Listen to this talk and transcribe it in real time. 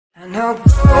No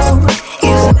gold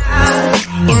is not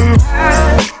in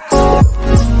her.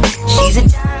 She's a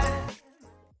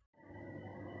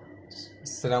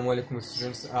अस्सलाम वालेकुम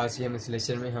students, आज के हम इस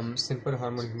लेक्चर में हम सिंपल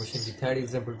हार्मोनिक मोशन की थर्ड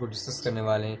एग्जांपल को डिस्कस करने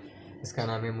वाले हैं। इसका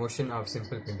नाम है मोशन ऑफ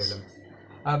सिंपल पेंडुलम।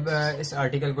 अब इस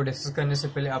आर्टिकल को डिस्कस करने से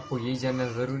पहले आपको यही जानना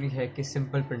ज़रूरी है कि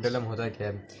सिंपल पेंडुलम होता क्या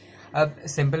है। अब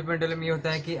सिंपल पेंडुलम ये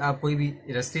होता है कि आप कोई भी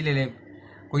रस्सी ले लें,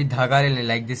 कोई धागा ले लें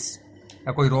लाइक दिस,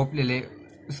 या कोई रोप ले लें,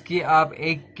 उसकी आप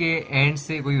एक के एंड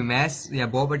से कोई मैस या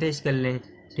बॉब अटैच कर लें,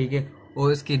 ठीक है,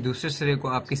 और उसके दूसरे सिरे को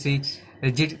आप किसी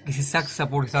रिजिड किसी सख्त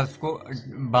सपोर्ट के साथ उसको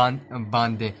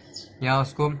बांध दें या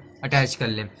उसको अटैच कर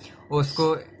लें और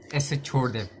उसको ऐसे छोड़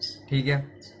दें, ठीक है।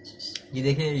 ये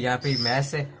देखें यहाँ पे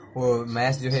मैस है और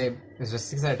मैस जो है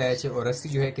रस्सी के साथ अटैच है और रस्सी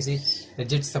जो है किसी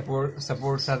रिजिड सपोर्ट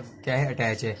साथ क्या है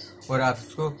अटैच है, और आप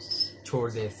उसको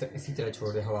छोड़ दें, इसी तरह छोड़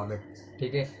दें हवा में,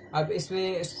 ठीक है। अब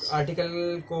इसमें इस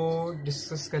आर्टिकल को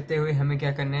डिस्कस करते हुए हमें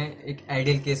क्या करना है, एक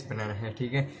आइडियल केस बनाना है,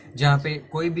 ठीक है, जहाँ पे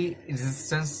कोई भी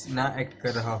रेजिस्टेंस ना एक्ट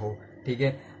कर रहा हो, ठीक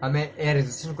है। हमें एयर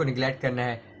रेजिस्टेंस को निगलेक्ट करना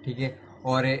है, ठीक है।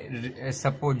 और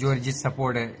सपोर्ट जो रिजिड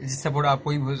सपोर्ट है, रिजिड सपोर्ट आप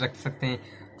कोई भी रख सकते हैं,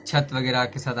 छत वगैरह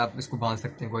के साथ आप इसको बांध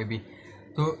सकते हैं कोई भी।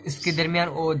 तो इसके दरमियान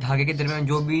और धागे के दरमियान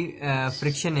जो भी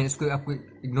फ्रिक्शन है इसको आपको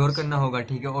इग्नोर करना होगा,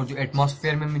 ठीक है। और जो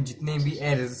एटमॉस्फेयर में जितने भी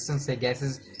एयर रेजिस्टेंस है,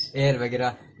 गैसेस, एयर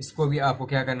वगैरह, इसको भी आपको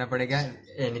क्या करना पड़ेगा,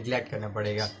 निगलेक्ट करना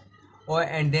पड़ेगा। और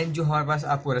एंड देन जो हमारे पास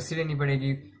आपको रस्सी लेनी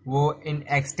पड़ेगी वो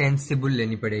इनएक्सटेंसिबल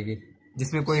लेनी पड़ेगी,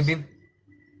 जिसमें कोई भी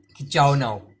खिंचाव ना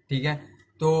हो, ठीक है।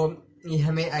 तो ये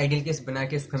हमें आइडियल केस बना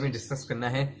के इसको हमें डिस्कस करना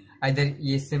है, इधर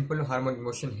ये सिंपल हार्मोनिक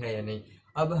मोशन है या नहीं।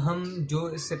 अब हम जो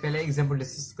इससे पहले एग्जांपल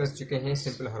डिस्कस कर चुके हैं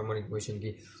सिंपल हार्मोनिक मोशन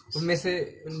की, उनमें से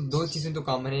दो चीज़ें तो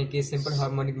कॉमन है कि सिंपल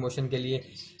हार्मोनिक मोशन के लिए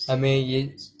हमें ये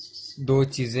दो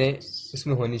चीज़ें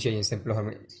इसमें होनी चाहिए। Simple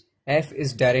harmonic F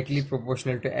is directly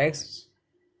proportional to x,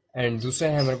 and दूसरा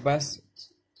है हमारे पास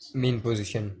मीन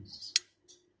पोजिशन,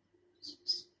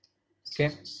 ओके,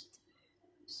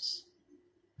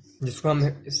 जिसको हम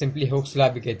सिंपली हुक्स लॉ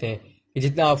भी कहते हैं कि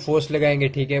जितना आप फोर्स लगाएंगे,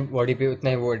 ठीक है, बॉडी पे, उतना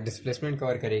ही वो डिस्प्लेसमेंट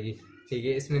कवर करेगी, ठीक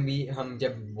है। इसमें भी हम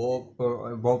जब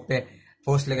बॉब पे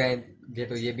फोर्स लगाएंगे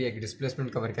तो ये भी एक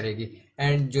डिस्प्लेसमेंट कवर करेगी,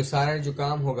 एंड जो सारा जो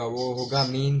काम होगा वो होगा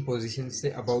मीन पोजीशन से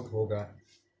अबाउट होगा,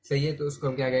 सही है। तो उसको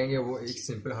हम क्या कहेंगे, वो एक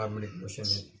सिंपल हार्मोनिक मोशन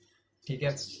है, ठीक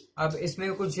है। अब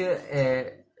इसमें कुछ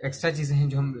एक्स्ट्रा चीज़ें हैं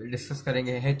जो हम डिस्कस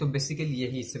करेंगे, है तो बेसिकली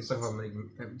यही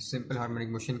सिंपल हार्मोनिक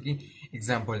मोशन की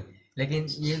एग्जाम्पल, लेकिन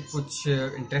ये कुछ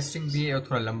इंटरेस्टिंग भी है और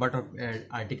थोड़ा लंबा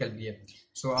आर्टिकल भी है,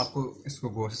 सो आपको इसको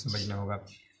गौर से समझना होगा।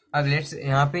 अब लेट्स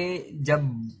यहाँ पे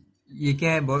जब ये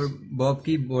क्या है, बॉब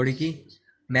की बॉडी की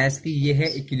मैस की ये है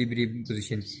इक्विलिब्रियम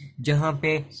पोजीशन, जहाँ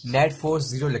पे नेट फोर्स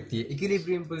जीरो लगती है।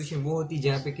 इक्विलिब्रियम पोजीशन वो होती है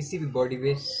जहाँ पे किसी भी बॉडी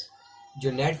पे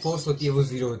जो नेट फोर्स होती है वो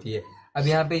जीरो होती है। अब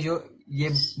यहाँ पे जो ये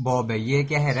बॉब है ये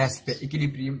क्या है, रेस्ट पे,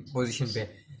 इक्विलिब्रियम पोजीशन पे,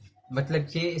 मतलब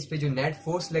कि इस पे जो नेट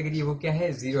फोर्स लग रही है वो क्या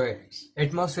है, जीरो है।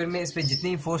 एटमॉस्फेयर में इस पे जितनी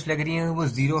भी फोर्स लग रही है वो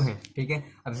जीरो है, ठीक है।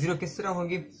 अब जीरो किस तरह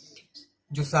होगी,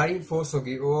 जो सारी फोर्स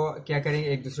होगी वो क्या करेंगे,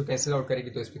 एक दूसरे को कैंसिल आउट करेगी,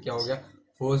 तो इस पे क्या हो गया,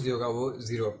 फोर्स जो होगा वो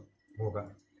जीरो होगा।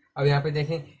 अब यहाँ पे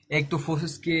देखें, एक तो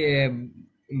फोर्सेस के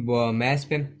मैस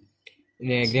पे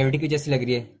ग्रेविटी की वजह से लग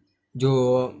रही है,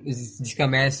 जो जिसका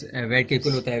मैस वेट के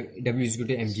इक्वल होता है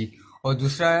W/mg, और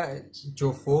दूसरा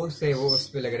जो फोर्स है वो उस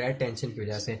पर लग रहा है टेंशन की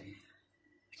वजह से,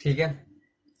 ठीक है।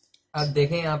 अब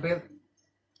देखें यहाँ पे,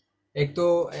 एक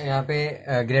तो यहाँ पे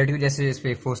ग्रेविटी की वजह से इस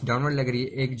पे फोर्स डाउनवर्ड लग रही है,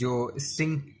 एक जो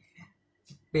स्ट्रिंग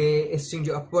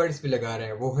जो अपवर्ड इस पे लगा रहा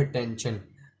है वो है टेंशन।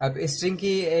 अब स्ट्रिंग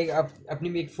की एक अपनी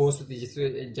भी एक फोर्स होती है,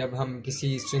 जिससे जब हम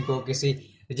किसी स्ट्रिंग को किसी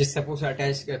जिस सपोर्ट से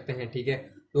अटैच करते हैं, ठीक है,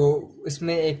 तो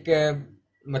इसमें एक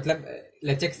मतलब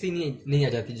लचक सी नहीं आ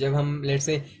जाती। जब हम लेट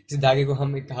से किसी धागे को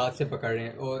हम एक हाथ से पकड़ रहे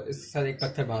हैं और इसके साथ एक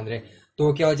पत्थर बांध रहे हैं,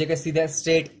 तो क्या हो जाएगा, सीधा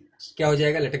स्ट्रेट क्या हो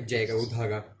जाएगा, लटक जाएगा वो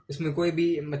धागा। उसमें कोई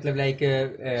भी मतलब लाइक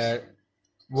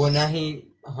वो ना ही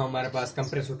हमारे पास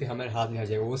कंप्रेस होकर हमारे हाथ में आ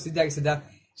जाएगा, वो सीधा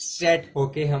स्ट्रेट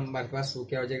होके हमारे पास वो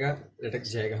क्या हो जाएगा, लटक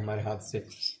जाएगा हमारे हाथ से,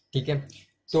 ठीक है।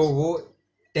 तो वो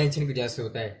टेंशन की वजह से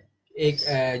होता है। एक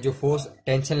जो फोर्स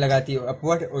टेंशन लगाती है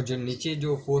अपवर्ड, और जो नीचे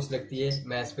जो फोर्स लगती है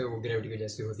मैस पे वो ग्रेविटी की वजह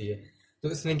से होती है।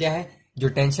 तो इसमें क्या है, जो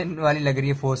टेंशन वाली लग रही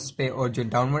है फोर्स पे और जो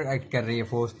डाउनवर्ड एक्ट कर रही है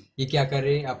फोर्स, ये क्या कर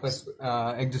रही है, आपस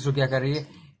एक दूसरे को क्या कर रही है,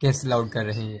 कैंसिल आउट कर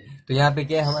रही है। तो यहाँ पे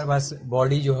क्या है, हमारे पास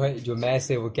बॉडी जो है, जो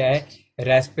मैस है वो क्या है,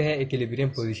 रेस्ट पे है, इक्विलिब्रियम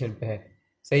पोजीशन पे है,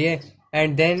 सही है।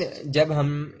 एंड देन जब हम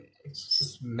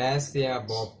मैस या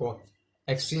बॉब को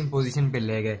एक्सट्रीम पोजीशन पे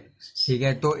ले गए, ठीक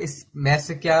है, तो इस मैस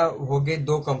से क्या हो गए,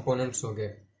 दो कंपोनेंट्स हो गए,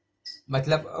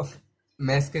 मतलब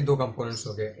मैस के दो कंपोनेंट्स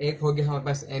हो गए। एक हो गया हमारे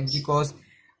पास mg cos,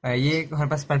 ये हमारे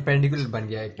पास परपेंडिकुलर बन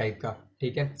गया एक टाइप का,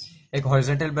 ठीक है, एक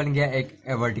हॉरिजॉन्टल बन गया, एक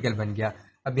वर्टिकल बन गया।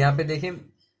 अब यहाँ पे देखें,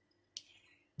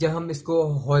 जब हम इसको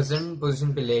हॉरिजॉन्टल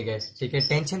पोजीशन पे ले गए, ठीक है,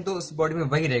 टेंशन तो उस बॉडी में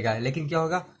वही रहेगा, लेकिन क्या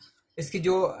होगा, इसकी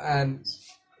जो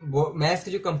वो मैथ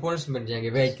के जो कंपोनेंट्स बन जाएंगे,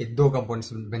 वेट के दो कंपोनेंट्स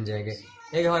बन जाएंगे।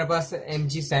 एक हमारे पास M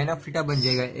G sign of theta बन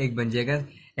जाएगा, एक बन जाएगा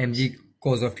M G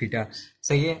cause of theta.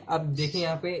 सही है। अब देखें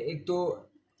यहाँ पे एक तो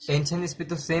टेंशन इस पे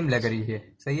तो सेम लग रही है,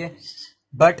 सही है,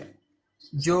 बट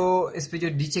जो इस पे जो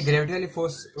नीचे ग्रेविटी वाली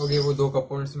फोर्स हो गई वो दो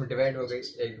कंपोनेंट्स में डिवाइड हो गई,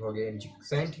 एक हो गया एम जी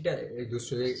साइन थीटा, एक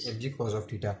दूसरे M G cause of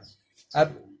theta.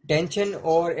 अब टेंशन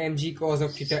और M G cause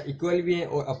of theta equal भी है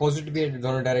और अपोजिट भी है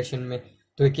दोनों डायरेक्शन में,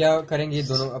 तो क्या करेंगे,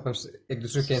 दोनों अपन एक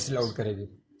दूसरे कैंसिल आउट करेंगे,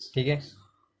 ठीक है।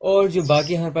 और जो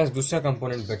बाकी हमारे पास दूसरा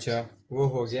कंपोनेंट बचा वो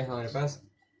हो गया हमारे पास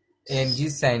M G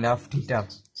sign of theta,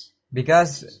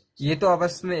 because ये तो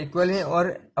आपस में इक्वल है और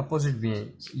अपोजिट भी है,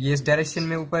 ये इस डायरेक्शन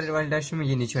में ऊपर वाली डायरेक्शन में,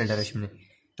 ये नीचे वाली डायरेक्शन में,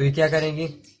 तो ये क्या करेंगे,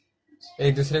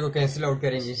 एक दूसरे को कैंसिल आउट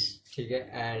करेंगे, ठीक है।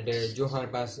 एंड जो हमारे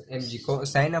पास एम जी को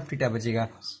साइन ऑफ थीटा बचेगा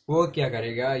वो क्या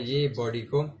करेगा, ये बॉडी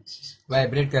को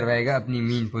वाइब्रेट करवाएगा अपनी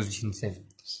मीन पोजीशन से,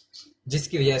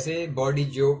 जिसकी वजह से बॉडी,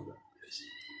 जो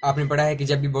आपने पढ़ा है कि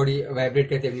जब भी बॉडी वाइब्रेट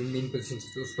करती है अपनी मीन पोजीशन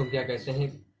से तो उसको हम क्या कहते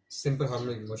हैं, सिंपल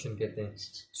हार्मोनिक मोशन कहते हैं।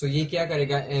 सो ये क्या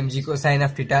करेगा, एम जी को साइन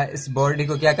ऑफ थीटा इस बॉडी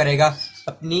को क्या करेगा,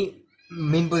 अपनी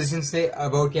मीन पोजीशन से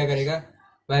अबाउट क्या करेगा,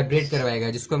 वाइब्रेट करवाएगा,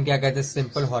 जिसको हम क्या कहते हैं,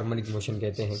 सिंपल हार्मोनिक मोशन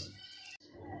कहते हैं।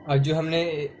 और जो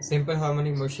हमने सिंपल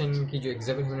हार्मोनिक मोशन की जो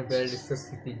एग्जाम्पल हमने पहले डिस्कस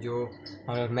की थी, जो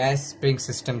हमारा मैथ स्प्रिंग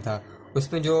सिस्टम था,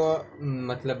 उसमें जो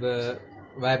मतलब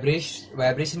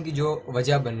वाइब्रेशन की जो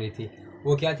वजह बन रही थी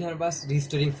वो क्या थी, हमारे पास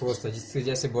रिस्टोरिंग फोर्स था, जिसकी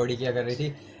वजह से बॉडी क्या कर रही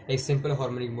थी, एक सिंपल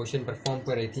हार्मोनिक मोशन परफॉर्म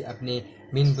कर रही थी, अपने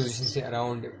मीन पोजीशन से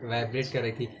अराउंड वाइब्रेट कर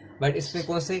रही थी। बट इसमें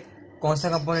कौन सा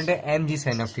कंपोनेंट है, M G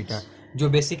sign of theta, जो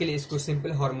बेसिकली इसको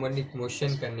सिंपल हार्मोनिक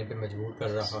मोशन करने पे मजबूर कर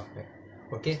रहा है।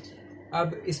 ओके,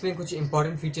 अब इसमें कुछ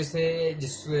इंपॉर्टेंट फीचर्स है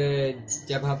जिस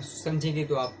जब आप समझेंगे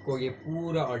तो आपको ये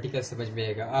पूरा आर्टिकल समझ में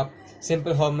आएगा। आप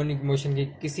सिंपल हार्मोनिक मोशन के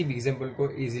किसी भी एग्जाम्पल को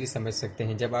इजीली समझ सकते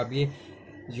हैं जब आप ये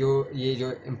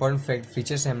जो इंपॉर्टेंट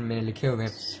फीचर्स हैं मैंने लिखे हुए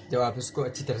हैं, जब आप इसको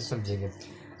अच्छी तरह से समझेंगे।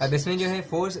 अब इसमें जो है,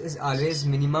 force is always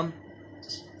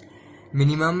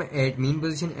minimum eight mean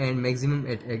position and maximum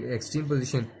eight extreme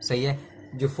position. सही है।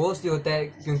 जो फोर्स जो होता है,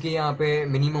 क्योंकि यहाँ पे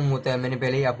मिनिमम होता है, मैंने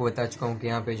पहले ही आपको बता चुका हूँ कि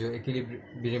यहाँ पे जो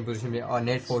इक्विलिब्रियम पोजीशन में और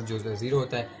नेट फोर्स जो जीरो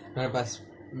होता है, हमारे पास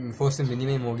फोर्स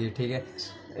मिनिमम होगी, ठीक है,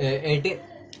 एट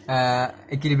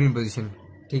इक्विलिब्रियम पोजीशन,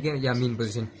 ठीक है, या मीन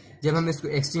पोजीशन। जब हम इसको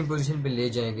एक्सट्रीम पोजीशन पे ले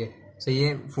जाएंगे, सही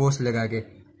है, फोर्स लगा के,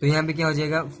 तो यहाँ पे क्या हो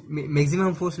जाएगा,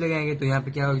 मैक्सिमम फोर्स लगाएंगे तो यहाँ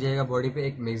पे क्या हो जाएगा, बॉडी पे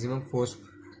एक मैक्सिमम फोर्स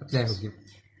अप्लाई होगी।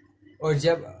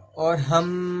 और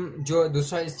हम जो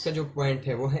दूसरा इसका जो पॉइंट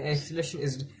है वो है acceleration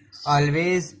is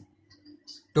always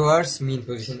towards mean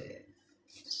position.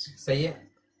 सही है।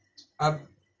 अब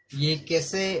ये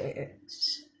कैसे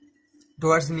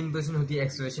टुवर्ड्स मीन पोजीशन होती है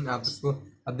एक्सीलरेशन, आप उसको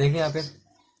अब देखें यहाँ पे,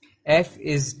 F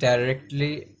is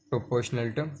directly proportional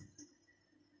to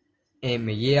M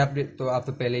A, ये आप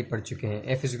तो पहले ही पढ़ चुके हैं,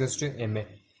 F is equals to M A.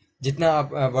 जितना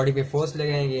आप बॉडी पे फोर्स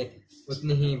लगाएंगे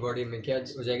उतनी ही बॉडी में क्या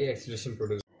हो जाएगी, एक्सीलरेशन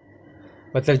प्रोड्यूस।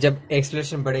 मतलब जब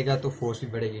एक्सीलरेशन बढ़ेगा तो फोर्स भी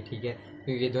बढ़ेगी, ठीक है,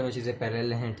 क्योंकि ये दोनों चीज़ें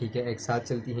पैरेलल हैं, ठीक है, एक साथ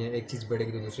चलती हैं, एक चीज़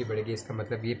बढ़ेगी तो दूसरी बढ़ेगी, इसका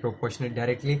मतलब ये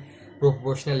डायरेक्टली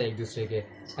प्रोपोर्शनल है एक दूसरे के।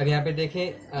 अब यहाँ पे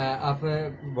देखें, आप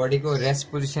बॉडी को रेस्ट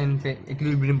पोजीशन पे,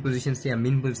 इक्विलिब्रियम पोजीशन से या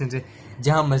मीन पोजीशन से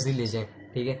जहाँ मर्जी ले जाएं,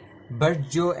 ठीक है, बट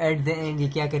जो एट द एंड ये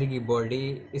क्या करेगी, बॉडी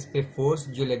इस पे फोर्स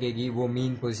जो लगेगी वो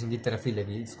मीन पोजीशन की तरफ ही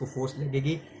लगेगी, इसको फोर्स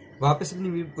लगेगी, वापस अपनी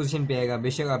मीन पोजीशन पे आएगा,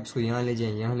 बेशक आप इसको यहाँ ले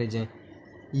जाएं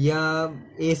या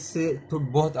इस तो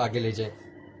बहुत आगे ले जाए,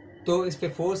 तो इस पे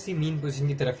फोर्स ही मीन पोजीशन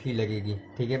की तरफ ही लगेगी,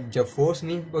 ठीक है। जब फोर्स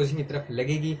मीन पोजीशन की तरफ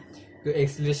लगेगी तो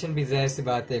एक्सीलरेशन भी जाहिर सी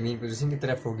बात है मीन पोजीशन की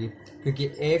तरफ होगी, क्योंकि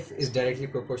F is directly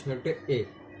proportional to ए,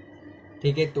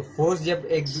 ठीक है। तो फोर्स जब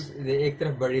एक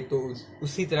तरफ बढ़ी तो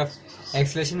उसी तरफ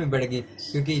एक्सीलरेशन भी बढ़ेगी,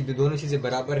 क्योंकि दोनों चीज़ें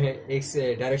बराबर है, एक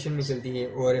डायरेक्शन में चलती है,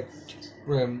 और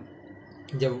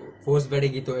जब फोर्स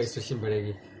बढ़ेगी तो एक्सीलरेशन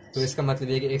बढ़ेगी। तो इसका मतलब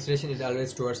ये कि acceleration is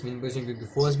always towards mean position, क्योंकि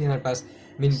फोर्स भी हमारे पास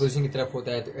मीन पोजीशन की तरफ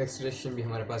होता है, तो एक्सीलरेशन भी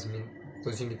हमारे पास मीन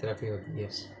पोजीशन की तरफ ही होती है,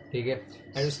 ठीक है।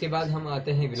 एंड उसके बाद हम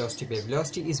आते हैं वेलोसिटी पे।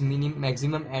 Velocity is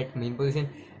maximum eight mean position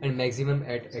and maximum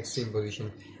eight extreme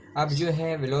position. अब जो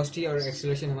है वेलोसिटी और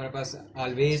एक्सीलरेशन हमारे पास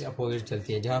ऑलवेज अपोजिट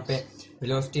चलती है, जहाँ पे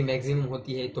वेलोसिटी मैक्सिमम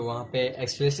होती है तो वहाँ पे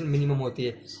एक्सीलरेशन मिनिमम होती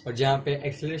है, और जहाँ पे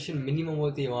एक्सीलरेशन मिनिमम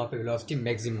होती है वहाँ पे वेलोसिटी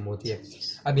मैक्सिमम होती है।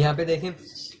 अब यहाँ पे देखें,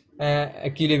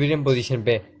 इक्विलिब्रियम पोजीशन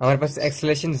पे हमारे पास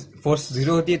एक्सीलरेशन फोर्स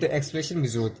जीरो होती है तो एक्सीलरेशन भी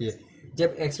जीरो होती है।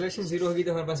 जब एक्सीलरेशन जीरो होगी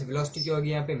तो हमारे पास वेलोसिटी क्या होगी,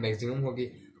 यहाँ पे मैक्सिमम होगी,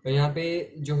 और यहाँ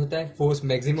पे जो होता है फोर्स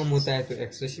मैक्सिमम होता है तो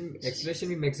एक्सीलरेशन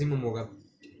भी मैक्सिमम होगा।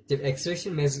 जब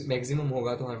एक्सीलरेशन मैक्सिमम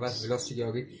होगा तो हमारे पास वेलोसिटी क्या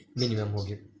होगी, मिनिमम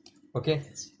होगी। ओके,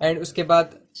 एंड उसके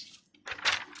बाद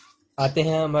आते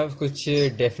हैं हमारे कुछ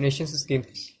डेफिनेशंस इसकी।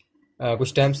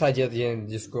 कुछ टर्म्स आ जाती हैं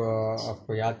जिसको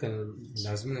आपको याद करना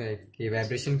लाजमी है कि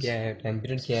वाइब्रेशन क्या है, टाइम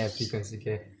पीरियड क्या है, फ्रीक्वेंसी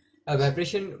क्या है। अ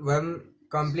vibration one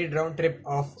complete round trip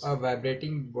of a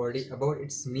vibrating body about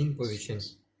it's mean position.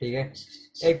 ठीक है,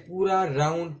 एक पूरा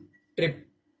राउंड ट्रिप,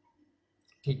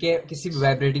 ठीक है, किसी भी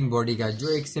वाइब्रेटिंग बॉडी का जो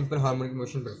एक सिंपल हार्मोनिक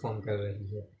मोशन परफॉर्म कर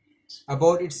रही है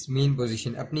अबाउट इट्स मीन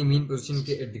पोजीशन, अपनी मीन पोजीशन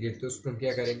के इर्द गिर्द, तो उसको हम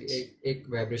क्या करेंगे, एक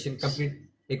वाइब्रेशन कंप्लीट,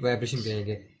 एक वाइब्रेशन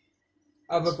करेंगे।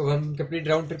 अब वन कंप्लीट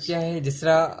राउंड ट्रिप क्या है, जिस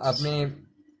तरह आपने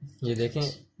ये देखें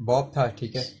बॉब था,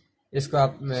 ठीक है, इसको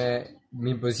आप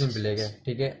मीन पोजीशन पे ले गए,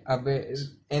 ठीक है। अब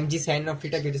M G sign of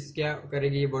theta के जिस क्या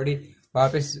करेगी ये बॉडी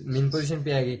वापस मीन पोजीशन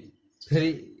पे आएगी, फिर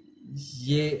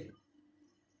ये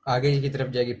आगे की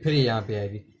तरफ जाएगी, फिर यहाँ पे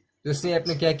आएगी। तो उसने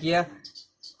अपने क्या किया,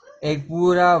 एक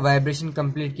पूरा वाइब्रेशन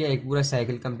कंप्लीट किया, एक पूरा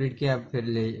साइकिल कंप्लीट किया,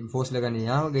 फिर फोर्स लगाने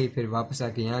यहाँ हो गई, फिर वापस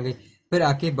आके यहाँ गई, फिर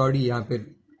आके बॉडी यहाँ पे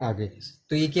आ गई।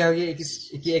 तो ये क्या हो गया,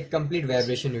 एक कंप्लीट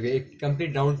वाइब्रेशन हो गई, एक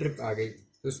कंप्लीट राउंड ट्रिप आ गई।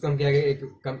 तो उसको हम क्या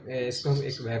करेंगे, इसको हम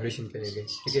एक वाइब्रेशन करेंगे,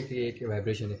 ठीक है, कि एक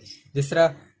वाइब्रेशन है। जिस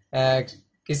तरह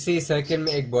किसी सर्किल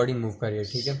में एक बॉडी मूव कर रही है,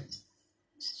 ठीक है,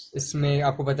 इसमें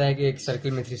आपको पता है कि एक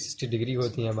सर्किल में 360 डिग्री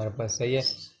होती है हमारे पास, सही है।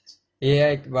 ये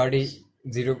है एक बॉडी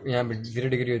जीरो, यहाँ पे 0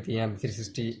 डिग्री होती है, यहाँ पे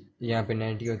 360, यहाँ पे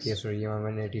 90 होती है, सॉरी यहाँ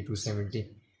 180 270।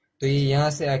 तो ये यहाँ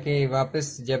से आके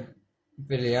वापस जब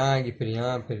फिर यहाँ आएगी, फिर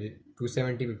यहाँ, फिर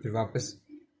 270 पे, फिर वापस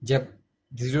जब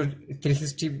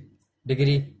 360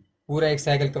 डिग्री पूरा एक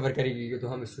साइकिल कवर करेगी, तो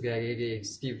हम इसको क्या कहेंगे कि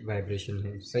इसकी वाइब्रेशन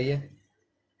है, सही है।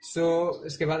 सो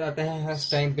इसके बाद आता है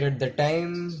time period, the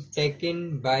time taken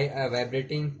by a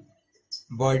vibrating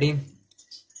body.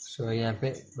 सो यहाँ पे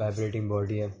वाइब्रेटिंग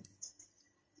बॉडी है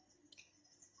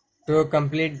तो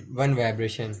कंप्लीट वन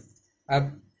वाइब्रेशन।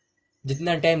 अब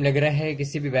जितना टाइम लग रहा है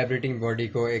किसी भी वाइब्रेटिंग बॉडी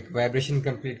को एक वाइब्रेशन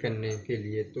कंप्लीट करने के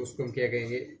लिए, तो उसको हम क्या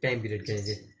कहेंगे, टाइम पीरियड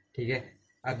कहेंगे, ठीक है।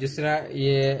 अब जिस तरह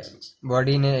ये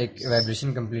बॉडी ने एक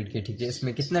वाइब्रेशन कंप्लीट की, ठीक है,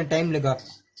 इसमें कितना टाइम लगा,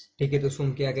 ठीक है, तो उसको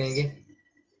हम क्या कहेंगे,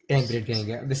 टाइम पीरियड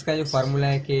कहेंगे। अब इसका जो फार्मूला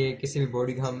है कि किसी भी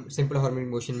बॉडी का हम सिंपल हार्मोनिक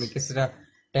मोशन में किस तरह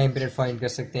टाइम पीरियड फाइंड कर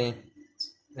सकते हैं,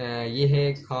 ये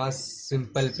है खास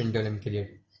सिंपल पेंडुलम के लिए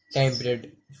टाइम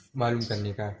पीरियड मालूम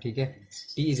करने का, ठीक है।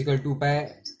 T is equal to pi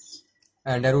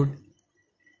under root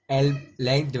L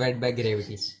length divide by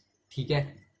gravity, ठीक है।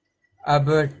 अब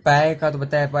पाई का तो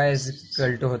पता है, पाई इज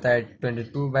इक्वल टू होता है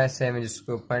 22/7,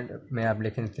 जिसको पॉइंट में आप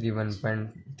लिखें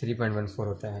 314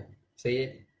 होता है, सही है।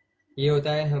 ये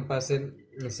होता है हमारे पास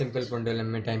सिंपल पेंडुलम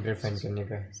में टाइम पीरियड फाइंड करने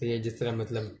का, सही है। जिस तरह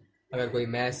मतलब अगर कोई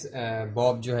मैस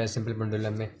बॉब जो है सिंपल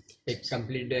पेंडुलम में एक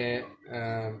कंप्लीट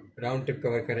राउंड ट्रिप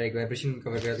कवर कर रहा है, एक वाइब्रेशन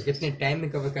कवर कर रहा है, तो कितने टाइम में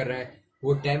कवर कर रहा है,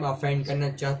 वो टाइम आप फाइंड करना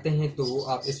चाहते हैं, तो वो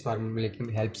आप इस फार्मूले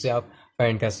की हेल्प से आप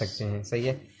फाइंड कर सकते हैं, सही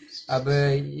है। अब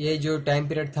ये जो टाइम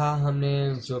पीरियड था, हमने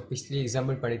जो पिछली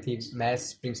एग्जाम्पल पढ़ी थी मैथ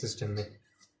स्प्रिंग सिस्टम में,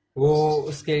 वो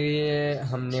उसके लिए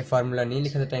हमने फार्मूला नहीं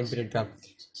लिखा था टाइम पीरियड का,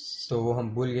 तो वो हम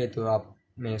भूल गए, तो आप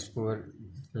मैं इसको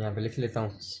यहाँ पे लिख लेता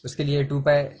हूँ। उसके लिए 2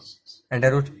 pi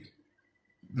under root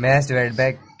math divide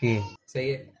by के, सही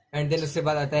है। एंड देन उसके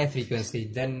बाद आता है frequency,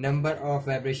 the number of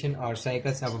vibration और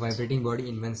cycles of vibrating body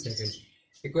in 1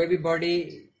 second. कोई भी बॉडी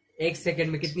 1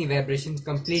 सेकेंड में कितनी वाइब्रेशन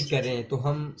कंप्लीट कर रहे हैं, तो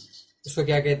हम उसको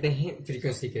क्या कहते हैं,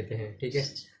 फ्रीक्वेंसी कहते हैं, ठीक है।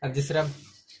 अब जिस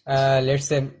तरह लेट्स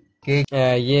से कि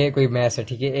ये कोई मैथ है,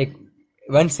 ठीक है, एक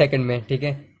 1 सेकेंड में, ठीक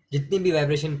है, जितनी भी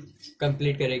वाइब्रेशन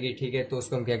कंप्लीट करेगी, ठीक है, तो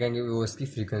उसको हम क्या कहेंगे, वो उसकी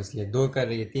फ्रीक्वेंसी है। 2 कर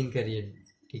रही है, 3 कर रही है,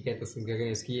 ठीक है, तो उसको क्या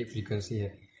कहेंगे, इसकी ये फ्रीक्वेंसी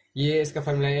है। ये इसका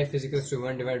फॉर्मूला है फिजिक्स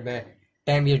 1 डिवाइड बाय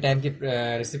टाइम। ये टाइम की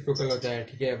रेसिप्रोकल होता है,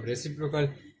 ठीक है। अब रेसिप्रोकल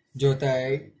जो होता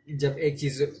है, जब एक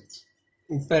चीज़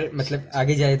ऊपर मतलब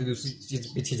आगे जाए तो दूसरी चीज़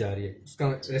पीछे जा रही है, उसका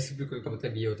रेसिप्रोकल का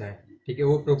मतलब ये होता है, ठीक है।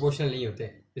 वो प्रोपोर्शनल नहीं होते।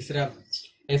 इस तरह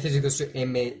F is equal to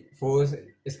M A, force,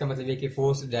 इसका मतलब ये कि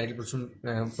फोर्स डायरेक्टली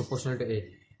प्रोपोर्शनल टू ए।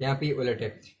 यहाँ पे उलट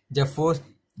है, जब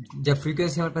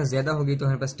फ्रीक्वेंसी हमारे पास ज़्यादा होगी तो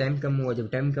हमारे पास टाइम कम होगा, जब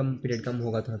टाइम कम पीरियड कम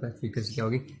होगा तो हमारे पास फ्रीक्वेंसी क्या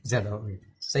होगी, ज़्यादा होगी,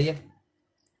 सही है।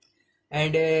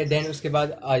 एंड देन उसके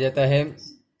बाद आ जाता है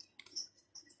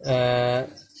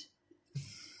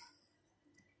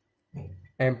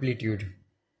एम्पलीट्यूड।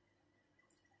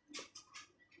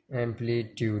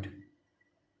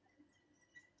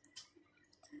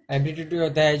 एम्पलीट्यूड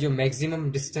होता है जो maximum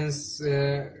distance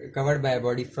covered by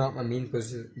body from a mean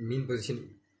position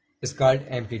is called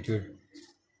amplitude.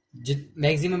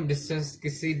 Maximum distance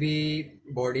किसी भी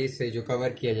बॉडी से जो कवर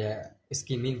किया जाए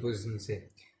इसकी मीन पोजीशन से,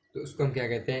 तो उसको हम क्या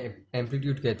कहते हैं,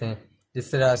 एम्पलीट्यूड कहते हैं।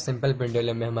 जिस तरह सिंपल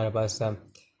पेंडुलम में हमारे पास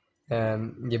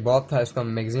ये बॉब था, इसको हम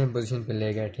मैक्सिमम पोजीशन पे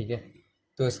ले गए, ठीक है,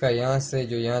 तो इसका यहाँ से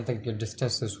जो यहाँ तक जो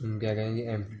डिस्टेंस है उसको हम क्या कहेंगे,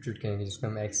 एम्पलीट्यूड कहेंगे, जिसको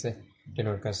हम एक्स से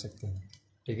डिनोट कर सकते हैं,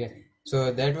 ठीक है।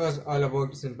 So that was all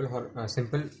about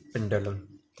simple pendulum.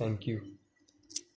 Thank you.